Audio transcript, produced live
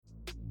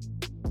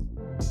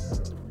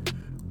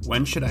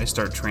When should I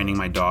start training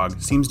my dog?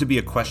 Seems to be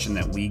a question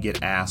that we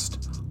get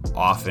asked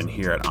often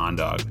here at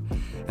OnDog.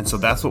 And so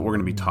that's what we're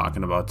going to be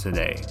talking about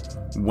today.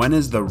 When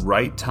is the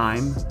right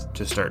time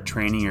to start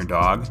training your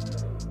dog?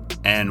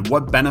 And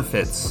what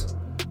benefits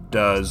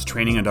does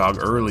training a dog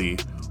early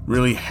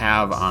really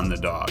have on the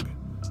dog?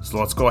 So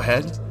let's go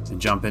ahead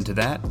and jump into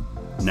that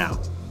now.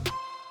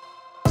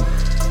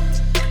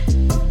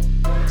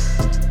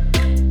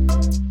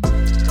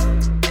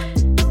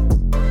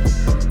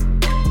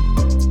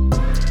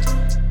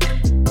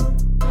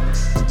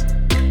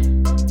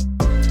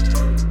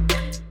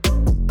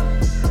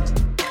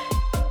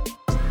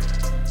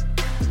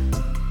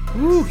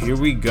 Here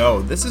we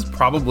go. This is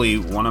probably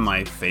one of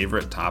my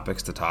favorite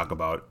topics to talk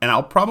about, and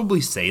I'll probably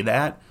say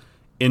that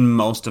in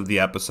most of the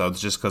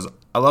episodes just because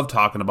I love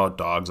talking about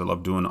dogs. I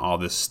love doing all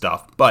this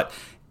stuff. But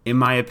in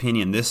my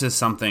opinion, this is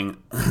something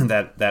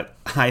that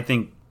I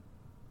think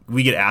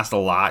we get asked a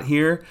lot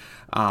here,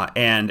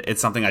 and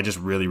it's something I just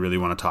really, really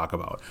want to talk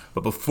about.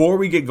 But before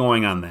we get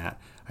going on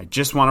that, I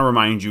just want to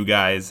remind you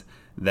guys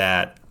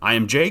that I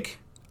am Jake.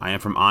 I am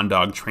from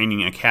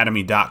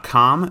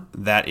OnDogTrainingAcademy.com.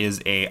 That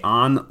is an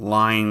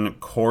online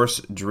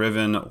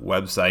course-driven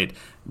website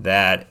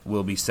that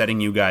will be setting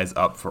you guys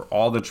up for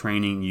all the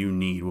training you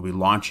need. We'll be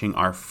launching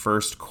our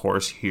first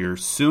course here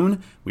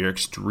soon. We are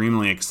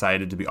extremely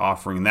excited to be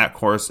offering that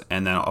course,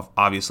 and then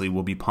obviously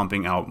we'll be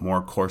pumping out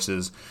more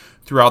courses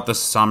throughout the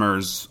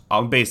summers,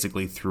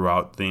 basically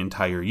throughout the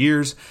entire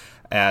years,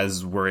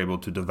 as we're able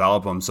to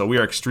develop them. So we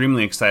are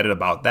extremely excited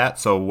about that.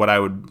 So what I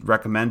would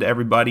recommend to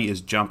everybody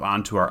is jump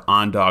onto our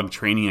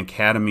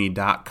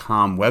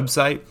OnDogTrainingAcademy.com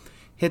website,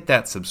 hit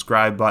that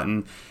subscribe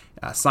button,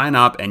 sign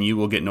up, and you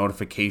will get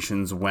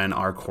notifications when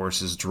our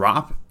courses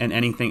drop and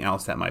anything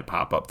else that might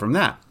pop up from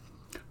that.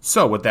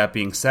 So with that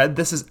being said,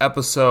 this is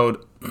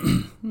episode,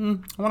 I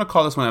want to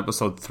call this one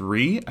episode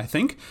 3, I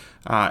think.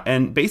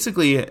 And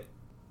basically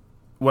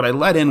what I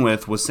led in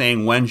with was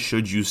saying, when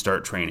should you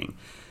start training?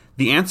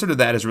 The answer to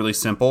that is really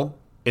simple.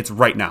 It's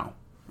right now,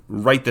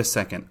 right this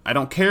second. I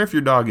don't care if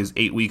your dog is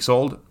 8 weeks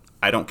old.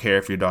 I don't care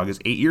if your dog is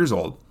 8 years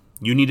old.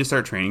 You need to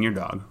start training your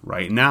dog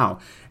right now.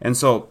 And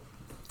so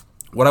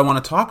what I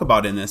want to talk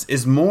about in this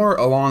is more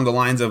along the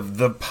lines of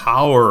the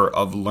power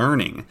of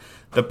learning,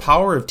 the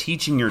power of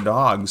teaching your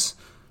dogs,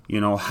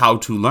 how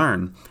to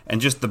learn, and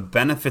just the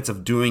benefits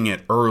of doing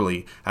it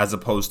early as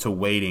opposed to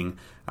waiting.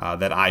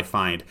 That I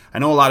find. I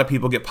know a lot of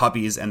people get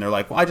puppies and they're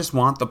like, well, I just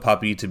want the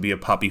puppy to be a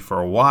puppy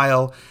for a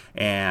while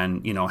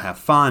and, have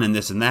fun and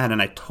this and that.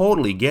 And I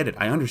totally get it.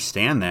 I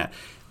understand that.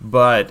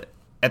 But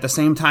at the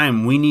same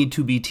time, we need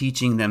to be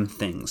teaching them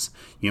things.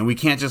 We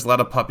can't just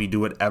let a puppy do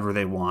whatever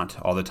they want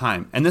all the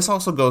time. And this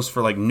also goes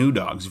for like new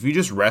dogs. If you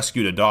just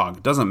rescued a dog,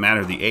 it doesn't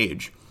matter the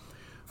age.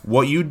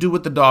 What you do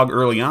with the dog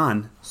early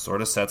on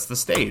sort of sets the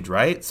stage,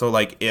 right? So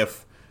like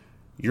if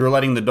you're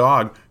letting the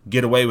dog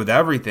get away with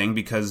everything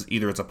because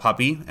either it's a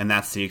puppy and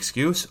that's the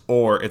excuse,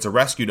 or it's a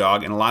rescue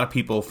dog and a lot of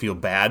people feel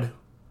bad.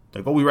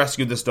 Like, oh, we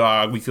rescued this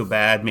dog, we feel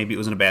bad, maybe it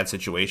was in a bad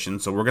situation,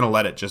 so we're going to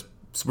we're just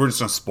going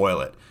to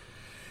spoil it.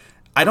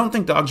 I don't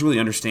think dogs really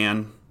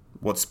understand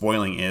what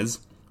spoiling is.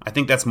 I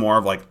think that's more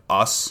of like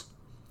us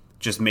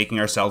just making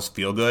ourselves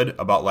feel good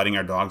about letting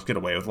our dogs get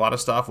away with a lot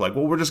of stuff. Like,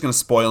 well, we're just going to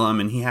spoil him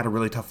and he had a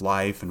really tough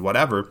life and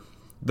whatever.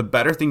 The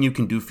better thing you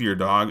can do for your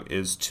dog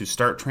is to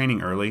start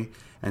training early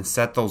and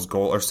set those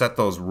goals or set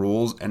those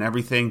rules and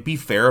everything. Be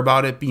fair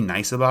about it. Be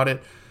nice about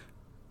it.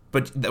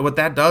 But what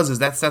that does is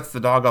that sets the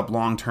dog up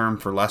long term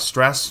for less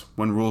stress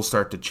when rules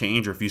start to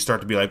change, or if you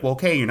start to be like, well,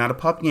 okay, you're not a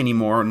puppy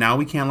anymore. Now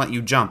we can't let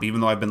you jump, even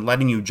though I've been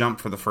letting you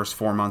jump for the first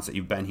 4 months that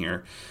you've been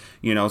here.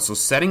 So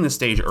setting the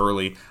stage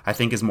early, I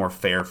think, is more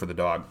fair for the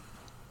dog.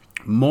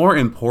 More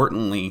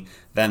importantly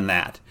than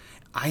that,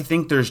 I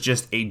think there's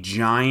just a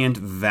giant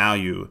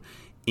value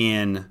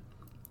in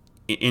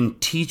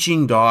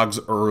teaching dogs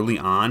early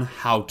on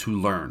how to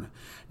learn.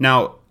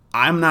 Now,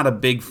 I'm not a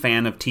big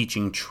fan of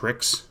teaching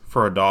tricks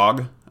for a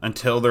dog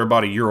until they're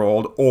about a year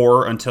old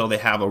or until they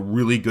have a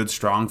really good,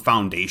 strong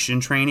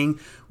foundation training,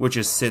 which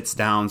is sits,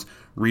 downs,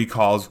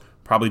 recalls,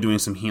 probably doing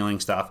some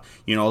healing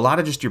stuff. A lot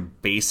of just your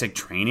basic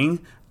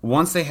training.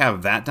 Once they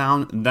have that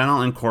down, then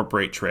I'll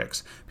incorporate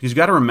tricks. Because you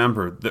got to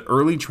remember, the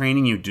early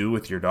training you do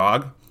with your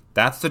dog,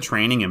 that's the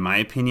training, in my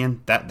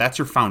opinion, that's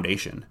your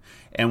foundation.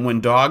 And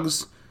when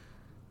dogs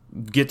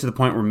get to the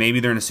point where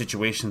maybe they're in a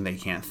situation they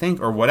can't think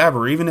or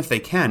whatever, even if they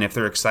can, if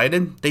they're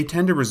excited, they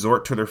tend to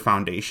resort to their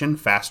foundation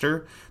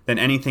faster than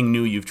anything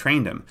new you've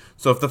trained them.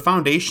 So if the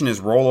foundation is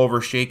roll over,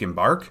 shake, and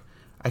bark,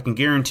 I can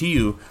guarantee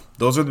you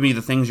those are going to be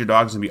the things your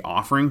dog's going to be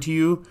offering to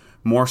you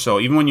more so.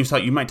 Even when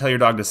you might tell your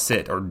dog to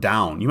sit or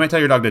down. You might tell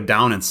your dog to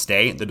down and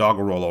stay, the dog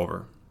will roll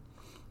over.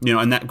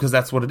 And that because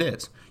that's what it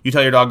is. You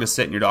tell your dog to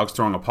sit and your dog's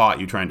throwing a paw at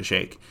you trying to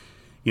shake.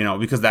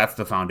 Because that's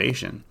the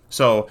foundation.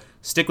 So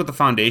stick with the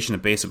foundation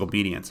of basic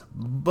obedience.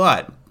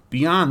 But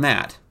beyond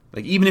that,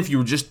 like even if you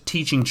were just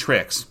teaching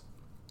tricks,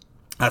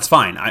 that's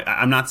fine.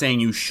 I'm not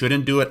saying you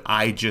shouldn't do it.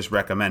 I just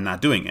recommend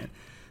not doing it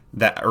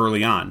that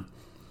early on.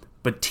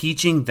 But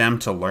teaching them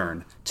to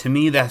learn, to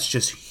me, that's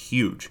just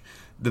huge.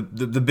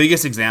 The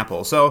biggest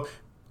example. So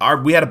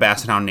we had a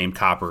Basset Hound named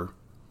Copper.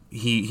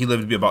 He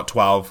lived to be about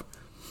 12.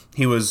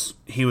 He was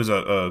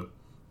a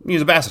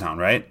Basset Hound,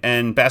 right?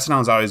 And Basset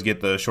Hounds always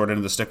get the short end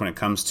of the stick when it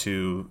comes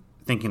to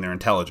thinking they're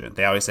intelligent.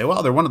 They always say,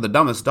 well, they're one of the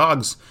dumbest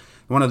dogs,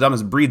 one of the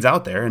dumbest breeds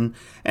out there.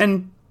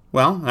 And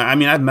well, I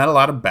mean, I've met a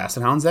lot of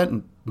Basset Hounds that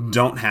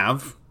don't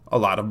have a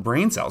lot of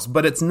brain cells,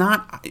 but it's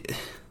not.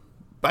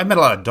 I've met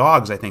a lot of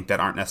dogs, I think, that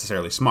aren't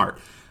necessarily smart.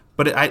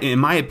 But in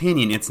my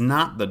opinion, it's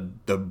not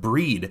the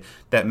breed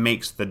that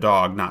makes the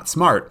dog not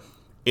smart.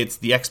 It's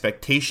the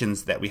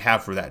expectations that we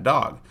have for that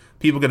dog.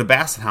 People get a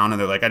Basset Hound and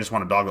they're like, I just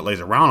want a dog that lays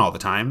around all the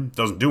time,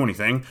 doesn't do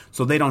anything,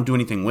 so they don't do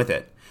anything with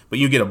it. But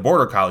you get a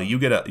Border Collie, you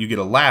get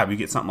a Lab, you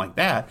get something like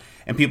that,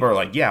 and people are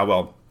like, yeah,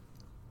 well,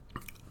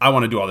 I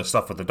want to do all this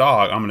stuff with the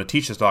dog. I'm going to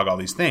teach this dog all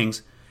these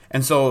things.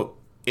 And so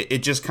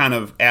it just kind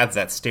of adds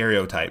that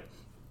stereotype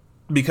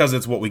because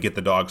it's what we get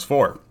the dogs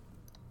for.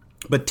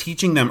 But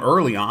teaching them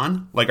early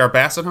on, like our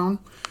Basset Hound,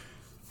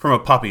 from a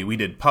puppy, we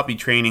did puppy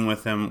training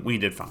with him, we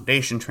did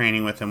foundation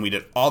training with him, we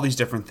did all these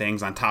different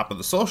things on top of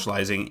the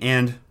socializing.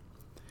 And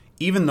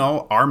even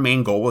though our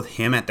main goal with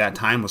him at that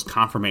time was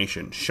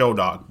conformation, show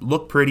dog,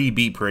 look pretty,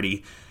 be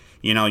pretty,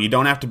 you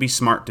don't have to be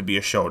smart to be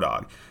a show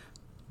dog.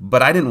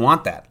 But I didn't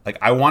want that. Like,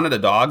 I wanted a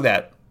dog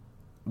that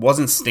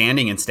wasn't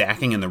standing and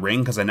stacking in the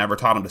ring because I never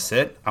taught him to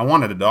sit. I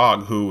wanted a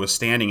dog who was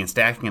standing and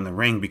stacking in the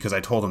ring because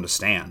I told him to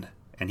stand,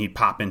 and he'd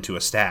pop into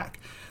a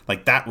stack.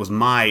 Like, that was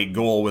my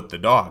goal with the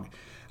dog.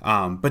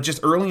 But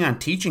just early on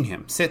teaching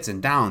him sits and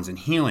downs and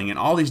healing and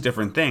all these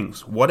different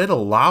things, what it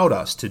allowed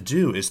us to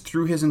do is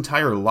through his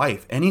entire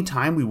life,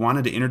 anytime we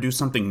wanted to introduce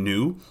something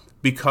new,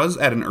 because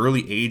at an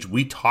early age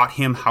we taught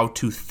him how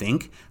to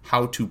think,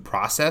 how to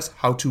process,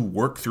 how to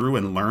work through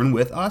and learn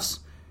with us,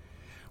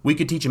 we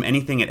could teach him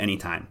anything at any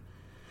time.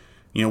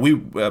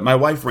 My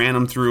wife ran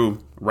him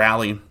through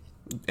Rally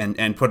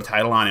and put a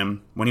title on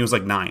him when he was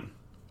like 9.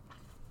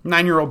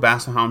 9-year-old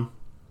Basset Hound.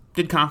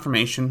 Did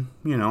conformation,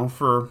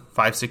 for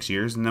 5-6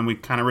 years, and then we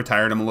kind of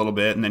retired him a little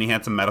bit, and then he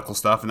had some medical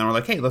stuff, and then we're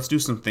like, hey, let's do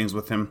some things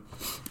with him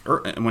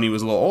when he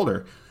was a little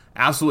older.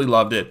 Absolutely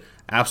loved it.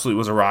 Absolutely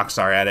was a rock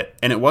star at it.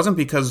 And it wasn't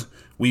because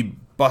we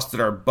busted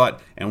our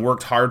butt and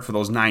worked hard for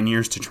those 9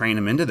 years to train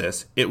him into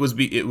this. It was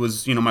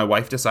my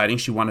wife deciding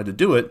she wanted to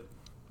do it,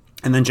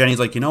 and then Jenny's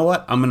like, you know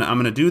what, I'm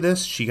gonna do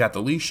this. She got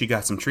the leash, she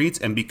got some treats,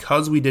 and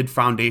because we did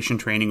foundation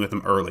training with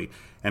him early,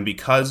 and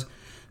because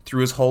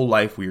through his whole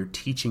life, we were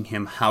teaching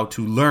him how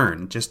to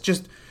learn,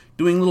 just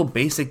doing little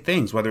basic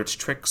things, whether it's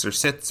tricks or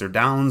sits or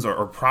downs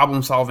or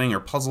problem solving or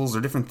puzzles or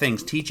different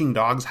things, teaching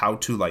dogs how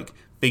to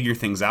figure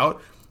things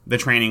out. The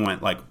training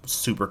went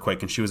super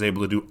quick, and she was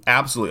able to do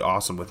absolutely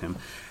awesome with him.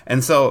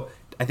 And so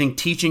I think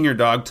teaching your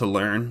dog to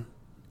learn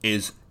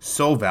is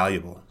so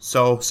valuable,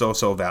 so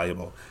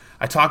valuable.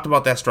 I talked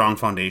about that strong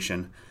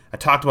foundation. I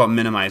talked about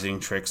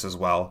minimizing tricks as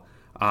well.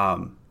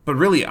 But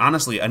really,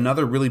 honestly,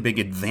 another really big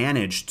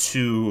advantage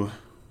to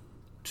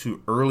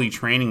early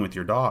training with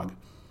your dog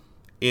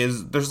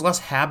is there's less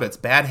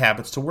bad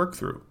habits to work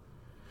through,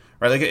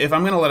 right? Like, if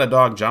I'm going to let a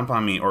dog jump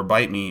on me or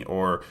bite me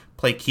or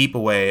play keep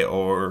away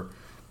or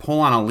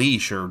pull on a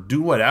leash or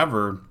do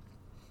whatever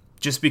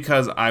just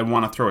because I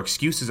want to throw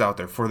excuses out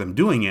there for them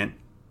doing it,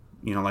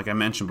 like I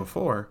mentioned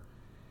before,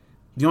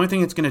 the only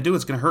thing it's going to do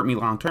is going to hurt me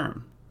long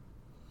term,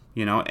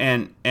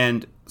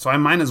 and so I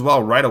might as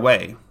well right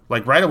away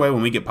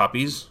when we get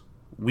puppies,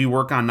 we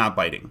work on not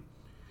biting.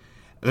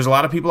 There's a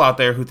lot of people out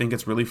there who think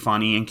it's really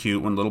funny and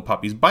cute when little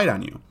puppies bite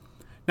on you.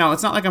 Now,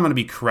 it's not like I'm going to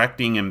be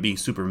correcting and be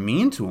super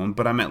mean to them,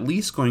 but I'm at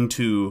least going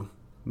to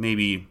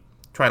maybe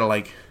try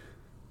to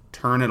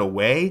turn it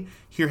away.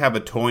 Here, have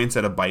a toy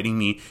instead of biting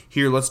me.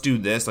 Here, let's do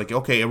this.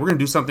 Okay, we're going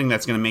to do something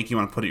that's going to make you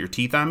want to put your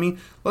teeth on me.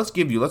 Let's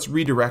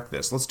redirect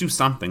this. Let's do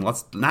something.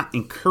 Let's not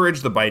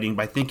encourage the biting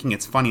by thinking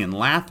it's funny and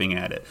laughing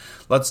at it.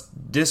 Let's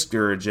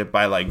discourage it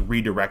by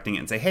redirecting it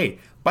and say, hey,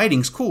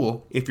 biting's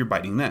cool if you're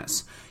biting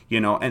this.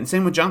 And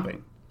same with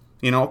jumping.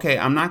 Okay,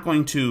 I'm not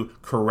going to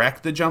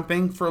correct the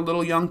jumping for a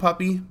little young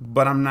puppy,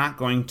 but I'm not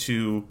going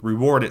to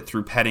reward it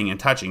through petting and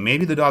touching.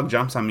 Maybe the dog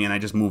jumps on me and I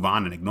just move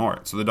on and ignore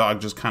it. So the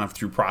dog just kind of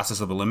through process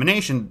of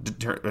elimination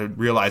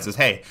realizes,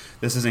 hey,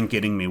 this isn't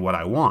getting me what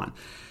I want.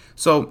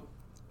 So,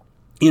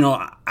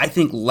 I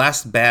think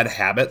less bad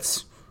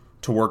habits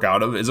to work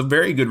out of is a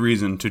very good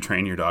reason to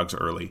train your dogs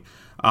early.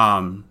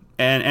 And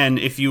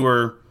if you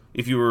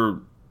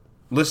were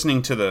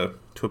listening to the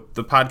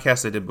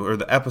podcast I did, or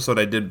the episode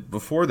I did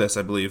before this,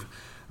 I believe,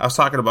 I was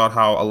talking about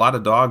how a lot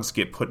of dogs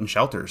get put in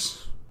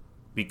shelters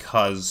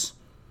because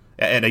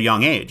at a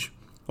young age.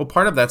 Well,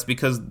 part of that's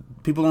because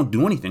people don't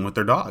do anything with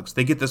their dogs.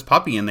 They get this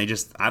puppy and they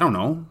just, I don't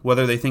know,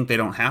 whether they think they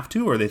don't have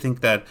to or they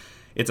think that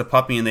it's a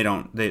puppy and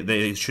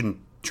they shouldn't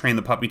train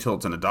the puppy till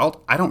it's an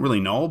adult. I don't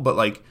really know,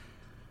 but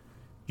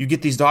you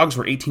get these dogs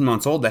who are 18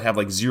 months old that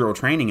have zero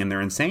training and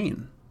they're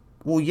insane.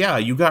 Well, yeah,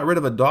 you got rid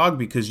of a dog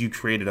because you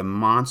created a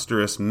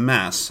monstrous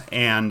mess,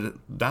 and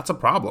that's a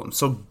problem.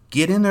 So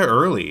get in there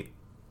early.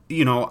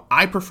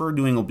 I prefer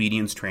doing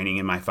obedience training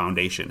in my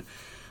foundation.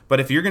 But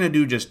if you're going to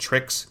do just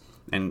tricks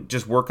and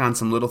just work on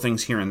some little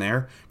things here and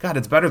there, God,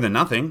 it's better than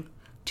nothing.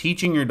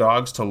 teaching your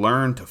dogs to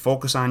learn, to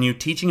focus on you,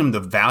 teaching them the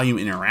value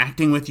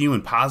interacting with you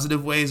in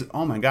positive ways.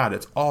 Oh my God,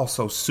 it's all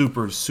so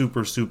super,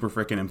 super, super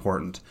freaking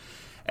important.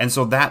 And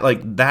so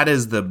that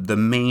is the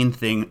main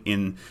thing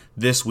in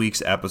this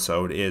week's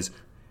episode is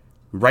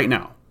right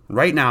now.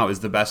 Right now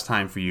is the best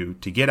time for you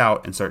to get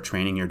out and start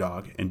training your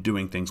dog and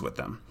doing things with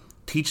them.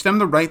 Teach them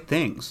the right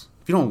things.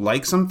 If you don't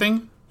like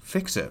something,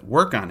 fix it,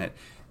 work on it.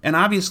 And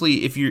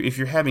obviously, if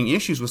you're having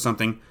issues with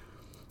something,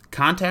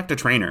 contact a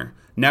trainer.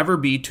 Never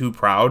be too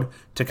proud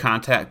to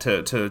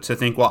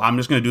think, well, I'm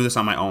just going to do this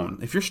on my own.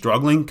 If you're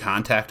struggling,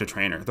 contact a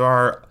trainer. There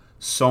are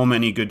so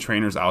many good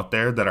trainers out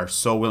there that are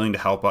so willing to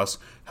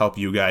help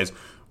you guys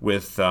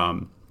with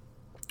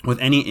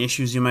any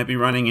issues you might be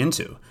running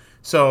into.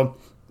 So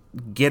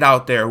get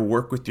out there,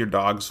 work with your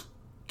dogs,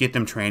 get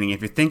them training.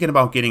 If you're thinking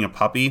about getting a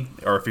puppy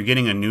or if you're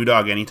getting a new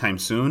dog anytime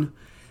soon,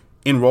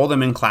 enroll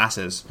them in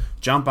classes.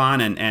 Jump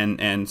on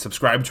and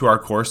subscribe to our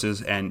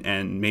courses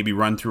and maybe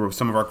run through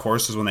some of our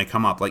courses when they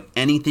come up. Like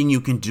anything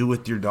you can do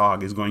with your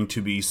dog is going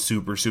to be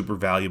super, super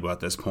valuable at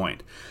this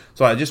point.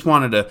 So I just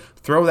wanted to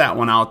throw that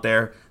one out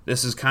there.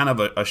 This is kind of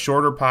a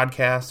shorter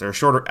podcast, or a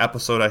shorter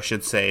episode, I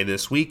should say,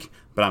 this week,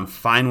 but I'm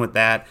fine with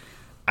that.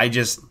 I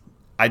just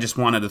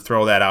wanted to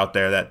throw that out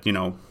there that,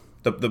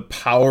 the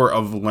power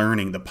of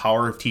learning, the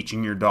power of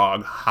teaching your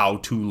dog how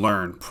to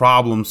learn,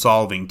 problem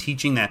solving,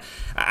 teaching that.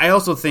 I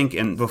also think,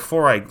 and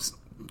before I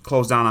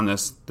close down on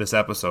this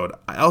episode,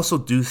 I also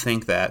do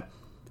think that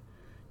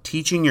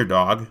teaching your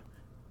dog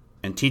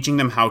and teaching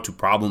them how to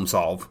problem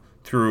solve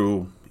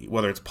through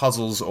whether it's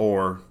puzzles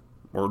or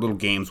little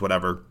games,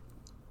 whatever,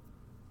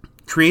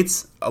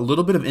 creates a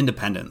little bit of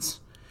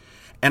independence.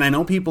 And I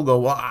know people go,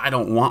 well, I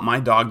don't want my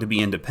dog to be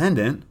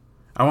independent.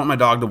 I want my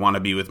dog to want to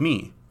be with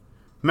me.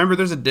 Remember,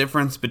 there's a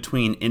difference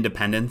between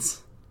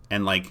independence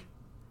and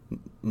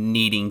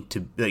needing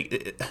to,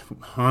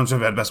 I'm sure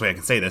the best way I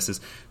can say this is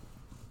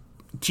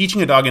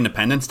teaching a dog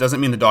independence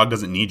doesn't mean the dog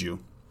doesn't need you.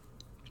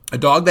 A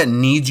dog that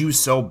needs you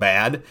so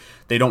bad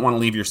they don't want to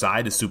leave your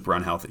side is super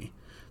unhealthy.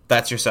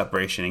 That's your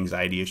separation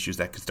anxiety issues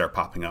that could start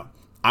popping up.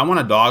 I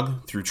want a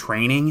dog through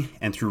training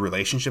and through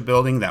relationship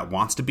building that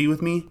wants to be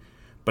with me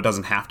but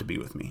doesn't have to be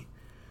with me.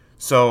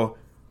 So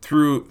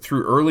through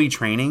early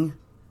training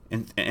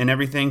and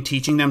everything,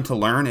 teaching them to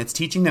learn, it's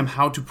teaching them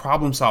how to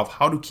problem solve,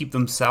 how to keep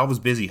themselves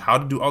busy, how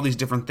to do all these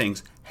different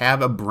things.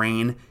 Have a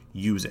brain,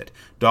 use it.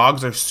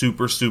 Dogs are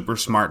super, super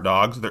smart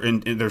dogs.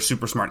 They're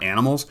super smart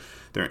animals.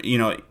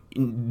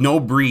 No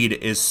breed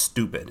is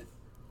stupid.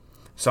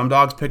 Some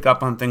dogs pick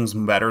up on things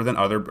better than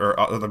other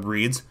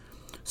breeds.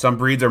 Some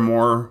breeds are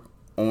more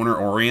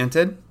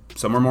owner-oriented.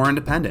 Some are more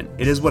independent.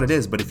 It is what it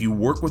is. But if you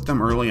work with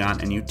them early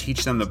on and you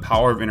teach them the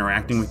power of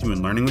interacting with you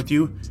and learning with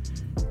you,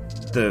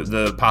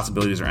 the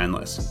possibilities are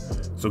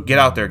endless. So get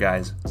out there,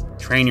 guys.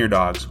 Train your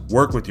dogs.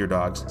 Work with your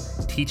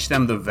dogs. Teach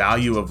them the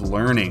value of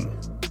learning.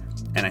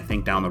 And I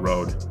think down the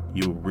road,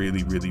 you'll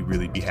really, really,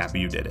 really be happy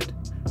you did it.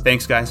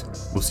 Thanks,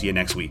 guys. We'll see you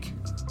next week.